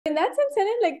In that sense, and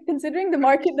like considering the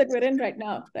market that we're in right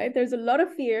now, right? There's a lot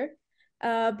of fear.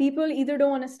 People either don't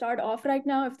want to start off right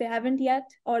now if they haven't yet,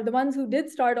 or the ones who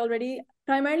did start already.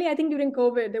 Primarily, I think during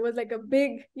COVID, there was like a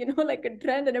big, like a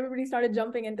trend, and everybody started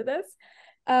jumping into this.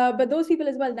 But those people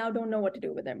as well now don't know what to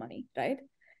do with their money, right?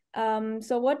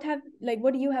 So what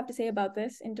do you have to say about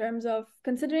this in terms of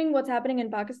considering what's happening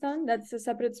in Pakistan? That's a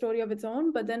separate story of its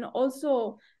own, but then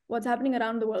also what's happening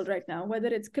around the world right now, whether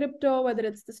it's crypto, whether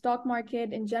it's the stock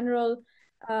market in general,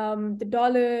 the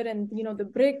dollar and the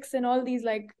BRICS and all these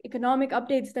like economic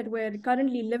updates that we're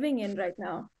currently living in right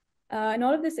now. And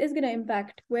all of this is going to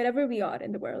impact wherever we are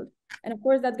in the world. And of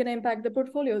course, that's going to impact the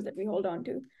portfolios that we hold on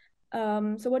to.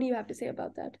 So what do you have to say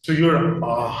about that? So you're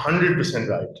 100%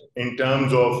 right in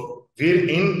terms of we're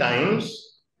in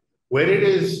times where it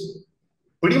is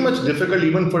pretty much difficult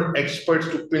even for experts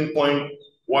to pinpoint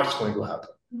what's going to happen.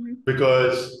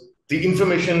 Because the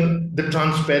information, the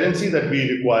transparency that we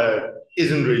require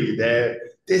isn't really there.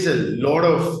 There's a lot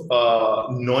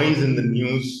of noise in the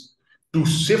news. To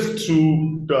sift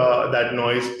through that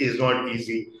noise is not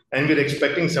easy. And we're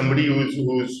expecting somebody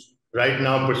who's right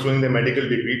now pursuing their medical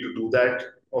degree to do that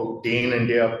day in and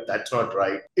day out. That's not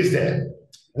right. Is there?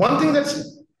 One thing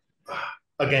that's,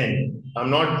 again, I'm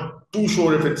not too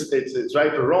sure if it's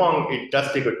right or wrong. It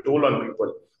does take a toll on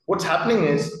people. What's happening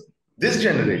is this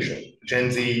generation, Gen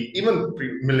Z, even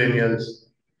millennials,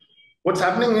 what's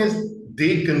happening is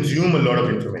they consume a lot of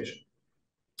information,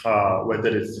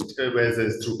 whether it's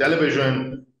through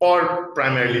television or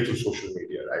primarily through social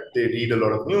media, right? They read a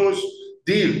lot of news.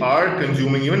 They are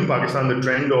consuming, even in Pakistan, the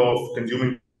trend of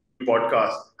consuming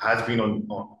podcasts has been on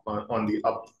the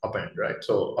up end, right?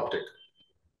 So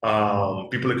uptick.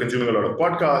 People are consuming a lot of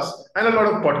podcasts and a lot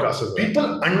of podcasters.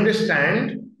 People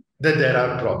understand that there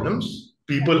are problems.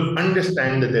 People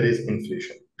understand that there is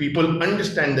inflation. People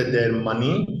understand that their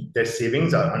money, their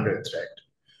savings are under threat.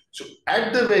 So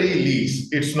at the very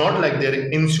least, it's not like they're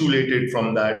insulated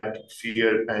from that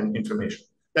fear and information.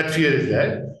 That fear is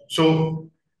there. So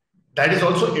that is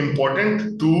also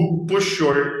important to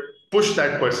push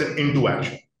that person into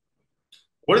action.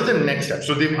 What is the next step?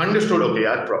 So they've understood, okay,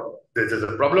 this is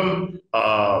a problem.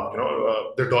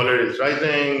 The dollar is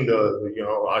rising.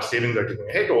 Our savings are taking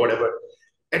a hit or whatever.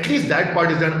 At least that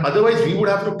part is done. Otherwise, we would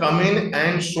have to come in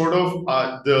and sort of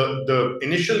the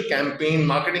initial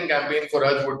marketing campaign for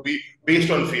us would be based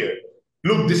on fear.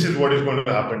 Look, this is what is going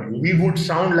to happen. We would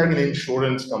sound like an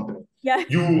insurance company. Yeah.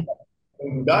 You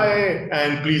die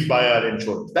and please buy our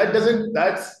insurance.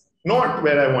 That's not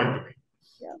where I want to be.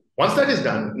 Yeah. Once that is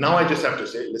done, now I just have to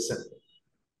say, listen,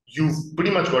 you've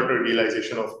pretty much got a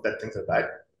realization of that things are bad.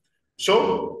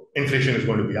 So inflation is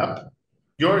going to be up.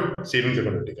 Your savings are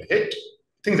going to take a hit.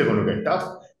 Things are going to get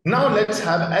tough. Now let's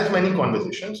have as many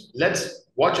conversations. Let's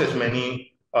watch as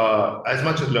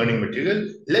much as learning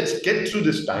material. Let's get through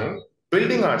this time,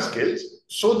 building our skills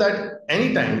so that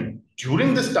anytime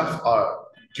during these tough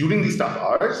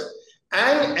hours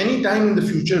and anytime in the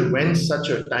future when such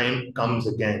a time comes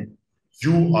again,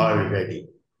 you are ready.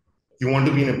 You want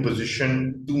to be in a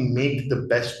position to make the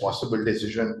best possible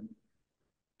decision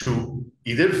to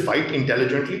either fight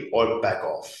intelligently or back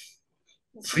off.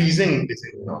 Freezing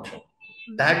is an option.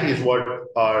 That is what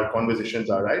our conversations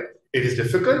are, right? It is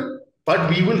difficult, but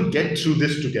we will get through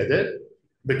this together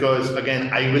because, again,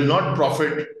 I will not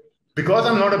profit because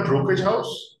I'm not a brokerage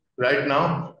house right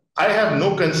now. I have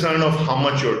no concern of how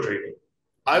much you're trading.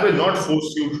 I will not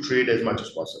force you to trade as much as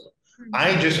possible.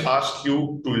 I just ask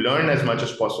you to learn as much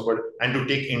as possible and to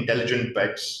take intelligent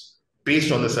bets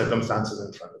based on the circumstances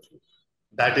in front of you.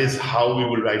 That is how we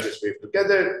will ride this wave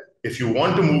together. If you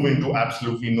want to move into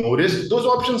absolutely no risk, those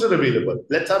options are available.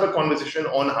 Let's have a conversation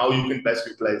on how you can best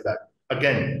utilize that.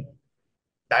 Again,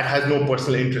 that has no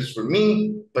personal interest for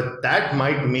me, but that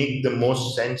might make the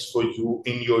most sense for you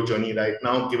in your journey right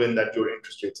now, given that your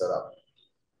interest rates are up.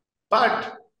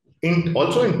 But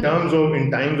also in times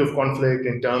of conflict,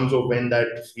 in terms of when that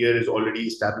fear is already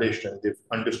established and they've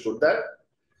understood that,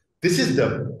 this is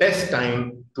the best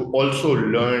time to also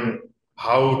learn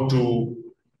how to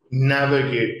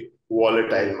navigate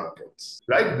volatile markets,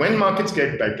 right? When markets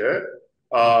get better,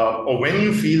 or when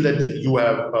you feel that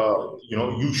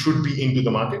you should be into the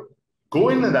market, go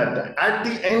in at that time. At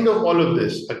the end of all of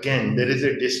this, again, there is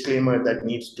a disclaimer that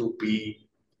needs to be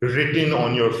written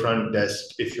on your front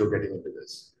desk if you're getting into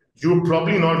this. You're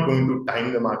probably not going to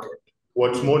time the market.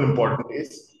 What's more important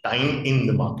is time in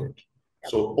the market.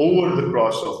 So over the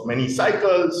course of many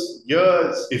cycles,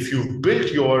 years, if you've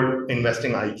built your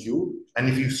investing IQ and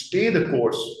if you stay the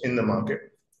course in the market,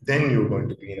 then you're going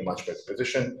to be in a much better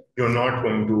position. You're not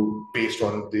going to, based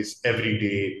on this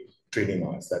everyday training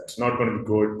hours. That's not going to be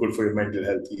good for your mental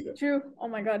health either. True. Oh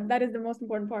my God, that is the most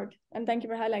important part. And thank you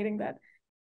for highlighting that.